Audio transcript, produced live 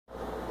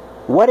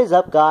What is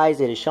up, guys?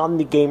 It is Sean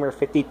the Gamer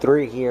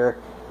 53 here.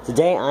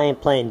 Today I am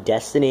playing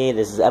Destiny.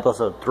 This is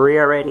episode 3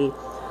 already.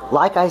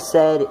 Like I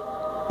said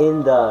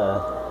in the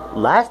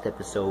last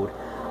episode,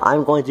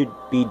 I'm going to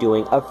be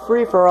doing a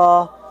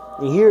free-for-all.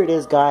 And here it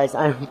is, guys.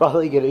 I'm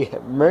probably going to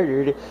get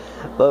murdered,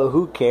 but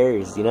who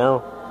cares, you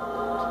know?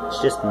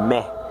 It's just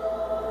meh.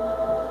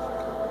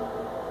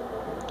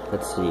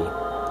 Let's see.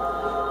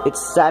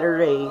 It's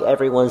Saturday,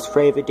 everyone's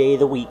favorite day of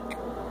the week.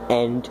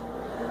 And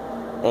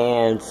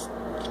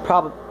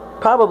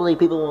probably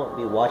people won't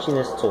be watching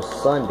this till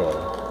Sunday.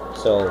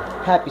 So,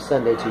 happy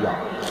Sunday to y'all.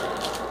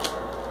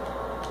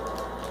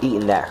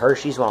 Eating that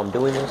Hershey's while I'm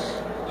doing this.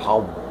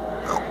 How?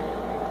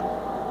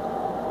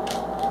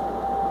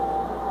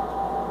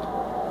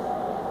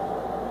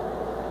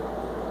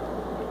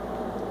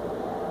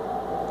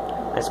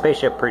 My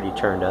spaceship pretty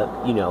turned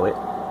up. You know it.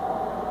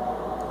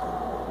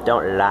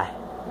 Don't lie.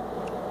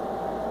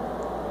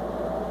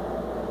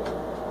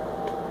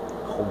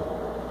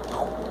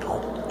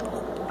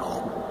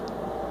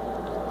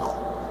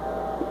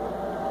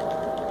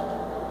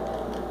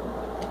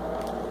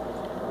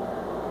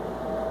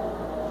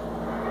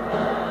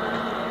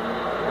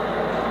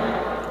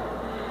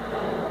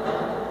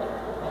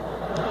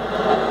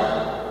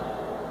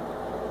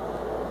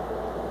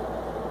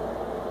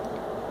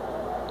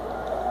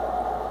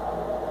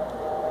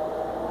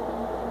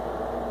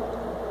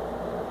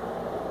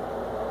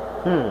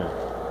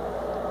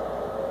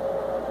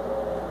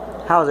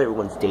 How's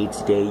everyone's day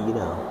today, you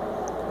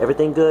know?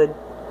 Everything good?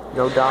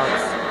 No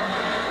dogs?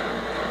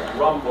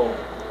 Rumble.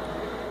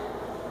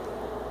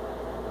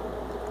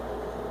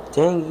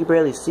 Dang, you can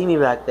barely see me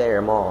back there.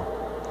 I'm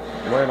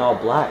wearing all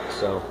black,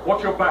 so...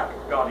 Watch your back,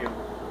 Guardian.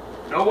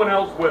 No one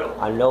else will.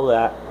 I know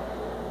that.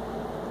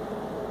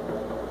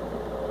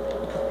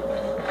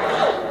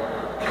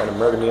 Trying to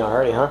murder me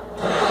already, huh?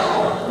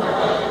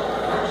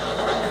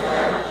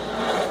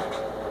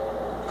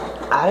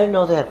 I didn't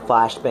know they had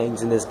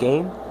flashbangs in this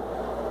game.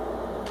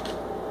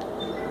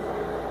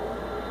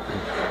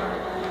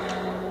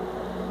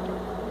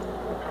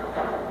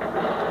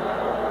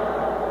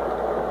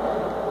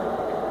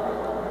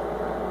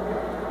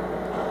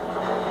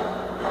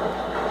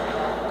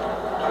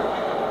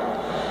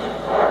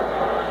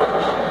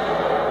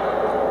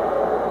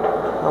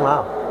 Oh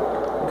wow.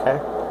 Okay.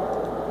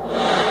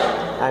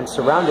 I'm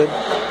surrounded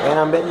and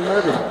I'm getting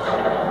murdered.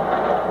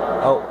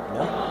 Oh,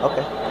 no?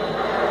 Okay.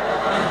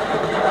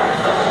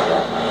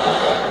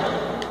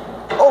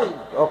 Oh,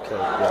 okay,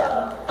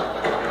 yeah.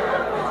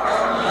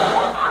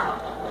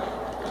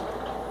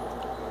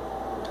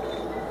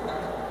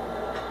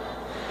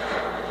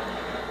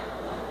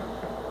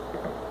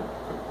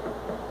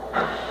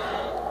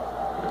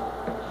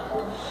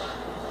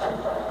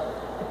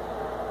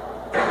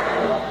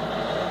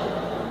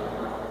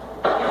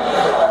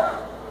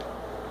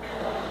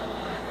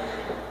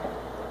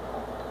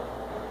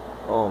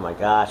 Oh my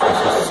gosh, I'm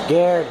so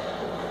scared.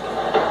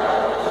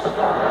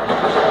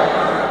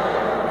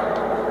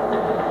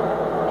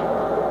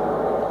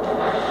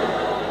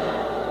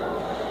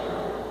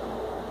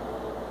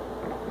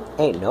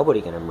 Ain't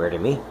nobody gonna murder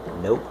me.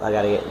 Nope, I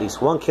gotta get at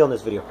least one kill in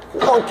this video.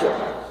 One kill!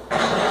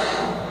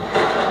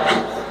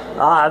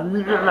 Ah,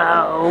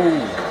 no!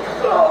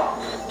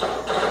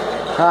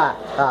 Ha,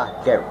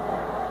 they're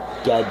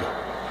dead.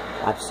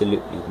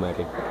 Absolutely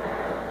murdered.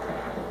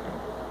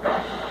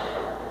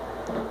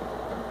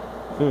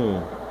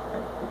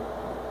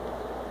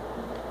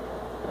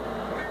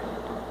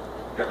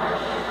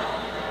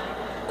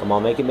 Come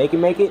on, make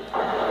it.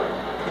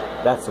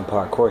 That's some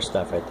parkour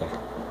stuff right there.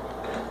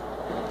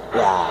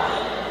 Yeah.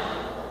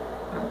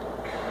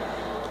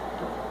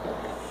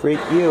 Freak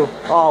you.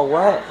 Oh,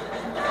 what?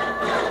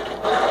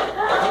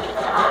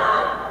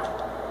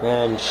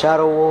 Man,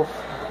 Shadow Wolf,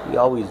 you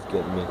always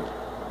get me.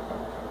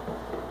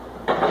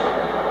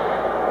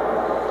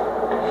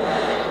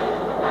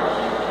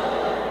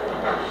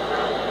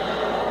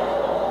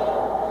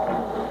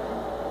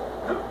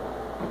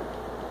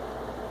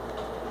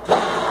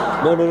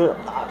 No.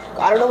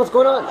 I don't know what's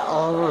going on.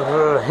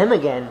 Oh, him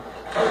again.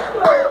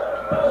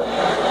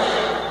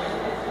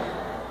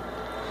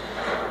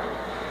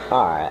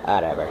 Alright,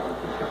 whatever.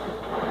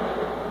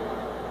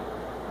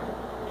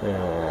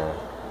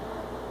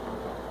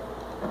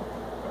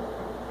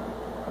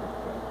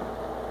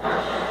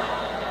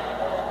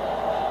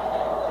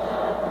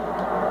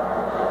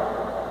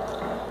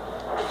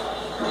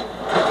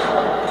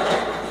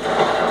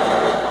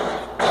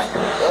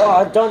 Oh,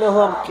 I don't know who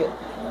I'm killing.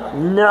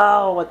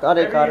 No, I thought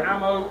I got it.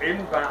 Ammo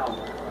inbound.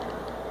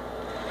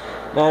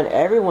 Man,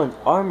 everyone's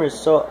armor is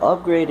so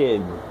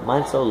upgraded.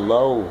 Mine's so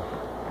low.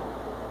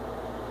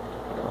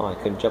 Oh, I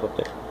couldn't jump up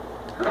there.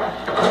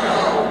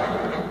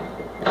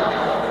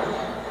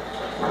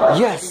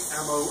 Yes!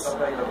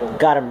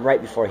 Got him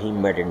right before he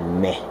murdered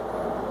me.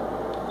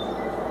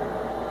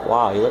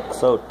 Wow, he looks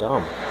so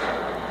dumb.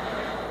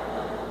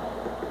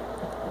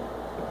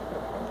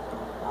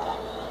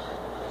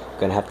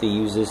 Gonna have to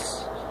use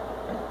this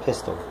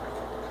pistol.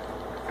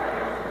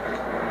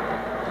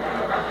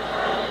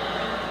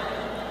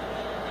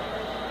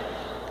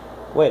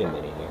 Wait a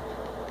minute here.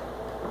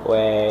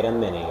 Wait a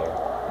minute here.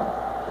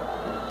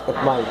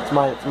 It's mine, it's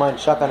mine, it's mine.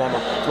 Shotgun ammo.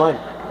 It's mine.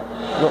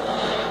 No.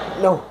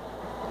 No.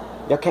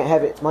 Y'all can't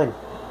have it. It's mine.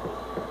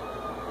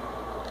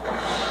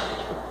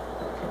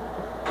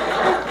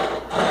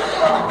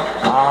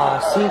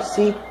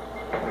 See?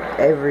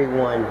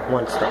 Everyone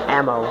wants the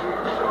ammo.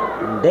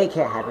 They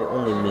can't have it,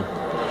 only me.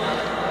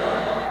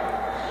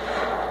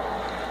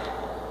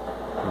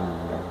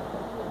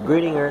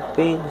 Greeting Earth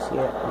beings.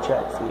 Yeah, I'm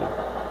trying to see.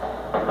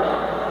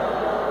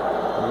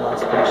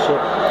 Lost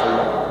spaceship.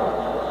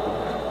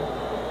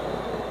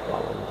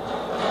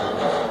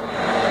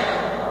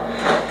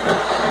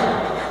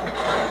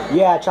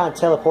 Yeah, trying to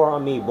teleport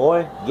on me,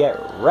 boy. Get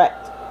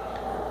wrecked.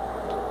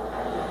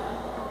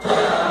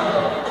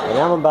 And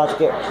I'm about to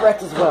get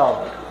wrecked as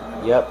well.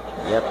 Yep.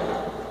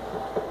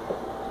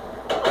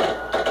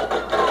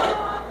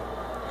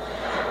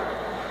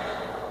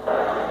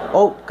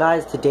 Oh,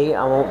 guys, today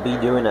I won't be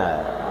doing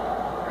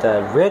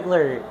the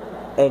regular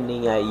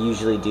ending I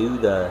usually do,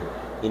 the,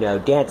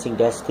 Dancing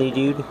Destiny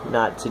dude.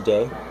 Not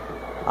today.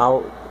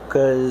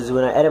 Because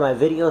when I edit my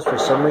videos, for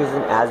some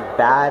reason, as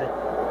bad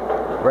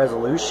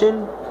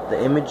resolution,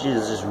 the image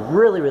is just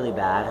really, really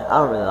bad. I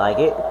don't really like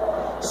it.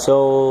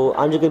 So,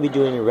 I'm just going to be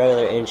doing a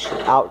regular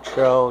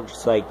outro,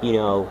 just like,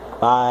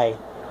 bye.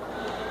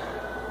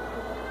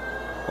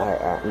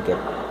 Alright, I'm good.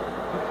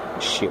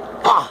 Shoot.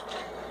 Ah!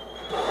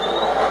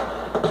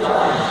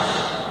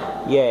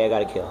 Yeah, I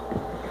got a kill.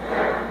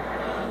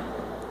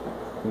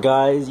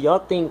 Guys, y'all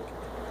think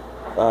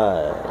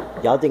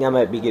I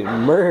might be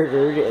getting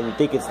murdered and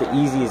think it's the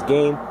easiest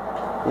game?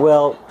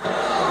 Well,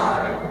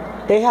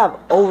 they have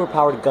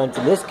overpowered guns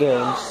in this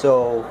game,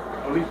 so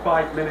only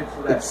 5 minutes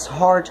left. It's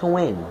hard to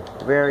win.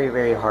 Very,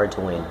 very hard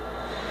to win.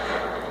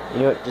 You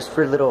know what? Just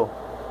for a little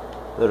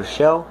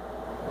show,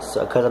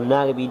 because I'm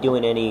not gonna be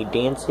doing any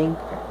dancing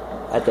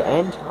at the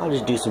end. I'll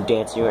just do some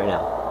dancing right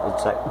now.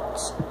 It's like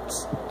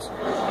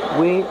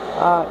we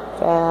are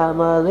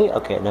family.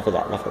 Okay, enough of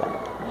that.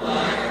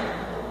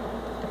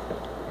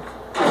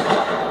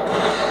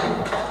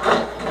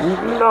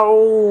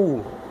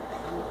 No.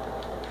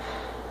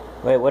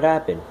 Wait, what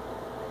happened?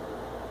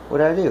 What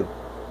did I do?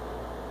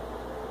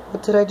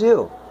 What did I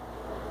do?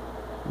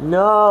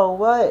 No,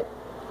 what?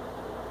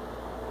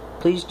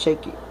 Please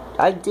check it.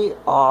 I did.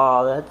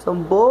 Oh, that's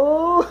some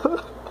bull.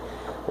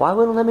 Why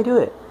wouldn't it let me do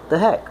it? The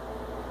heck?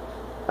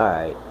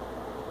 Alright.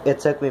 It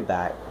took me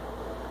back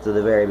to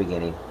the very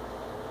beginning.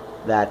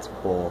 That's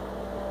bull.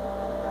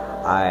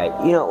 Alright,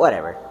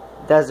 whatever.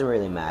 Doesn't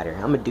really matter.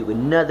 I'm gonna do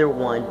another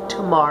one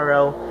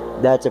tomorrow.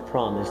 That's a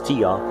promise to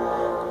y'all.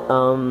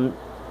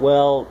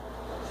 Well,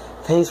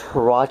 thanks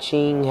for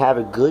watching. Have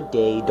a good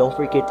day. Don't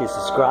forget to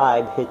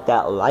subscribe. Hit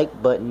that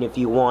like button if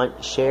you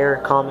want. Share,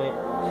 comment.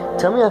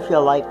 Tell me if you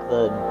like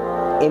the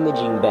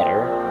imaging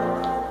better,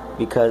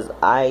 because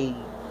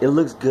it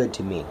looks good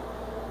to me.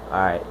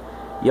 Alright.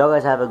 Y'all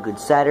guys have a good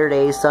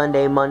Saturday,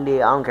 Sunday,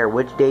 Monday. I don't care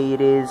which day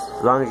it is.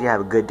 As long as you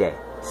have a good day.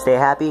 Stay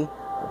happy.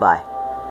 Bye.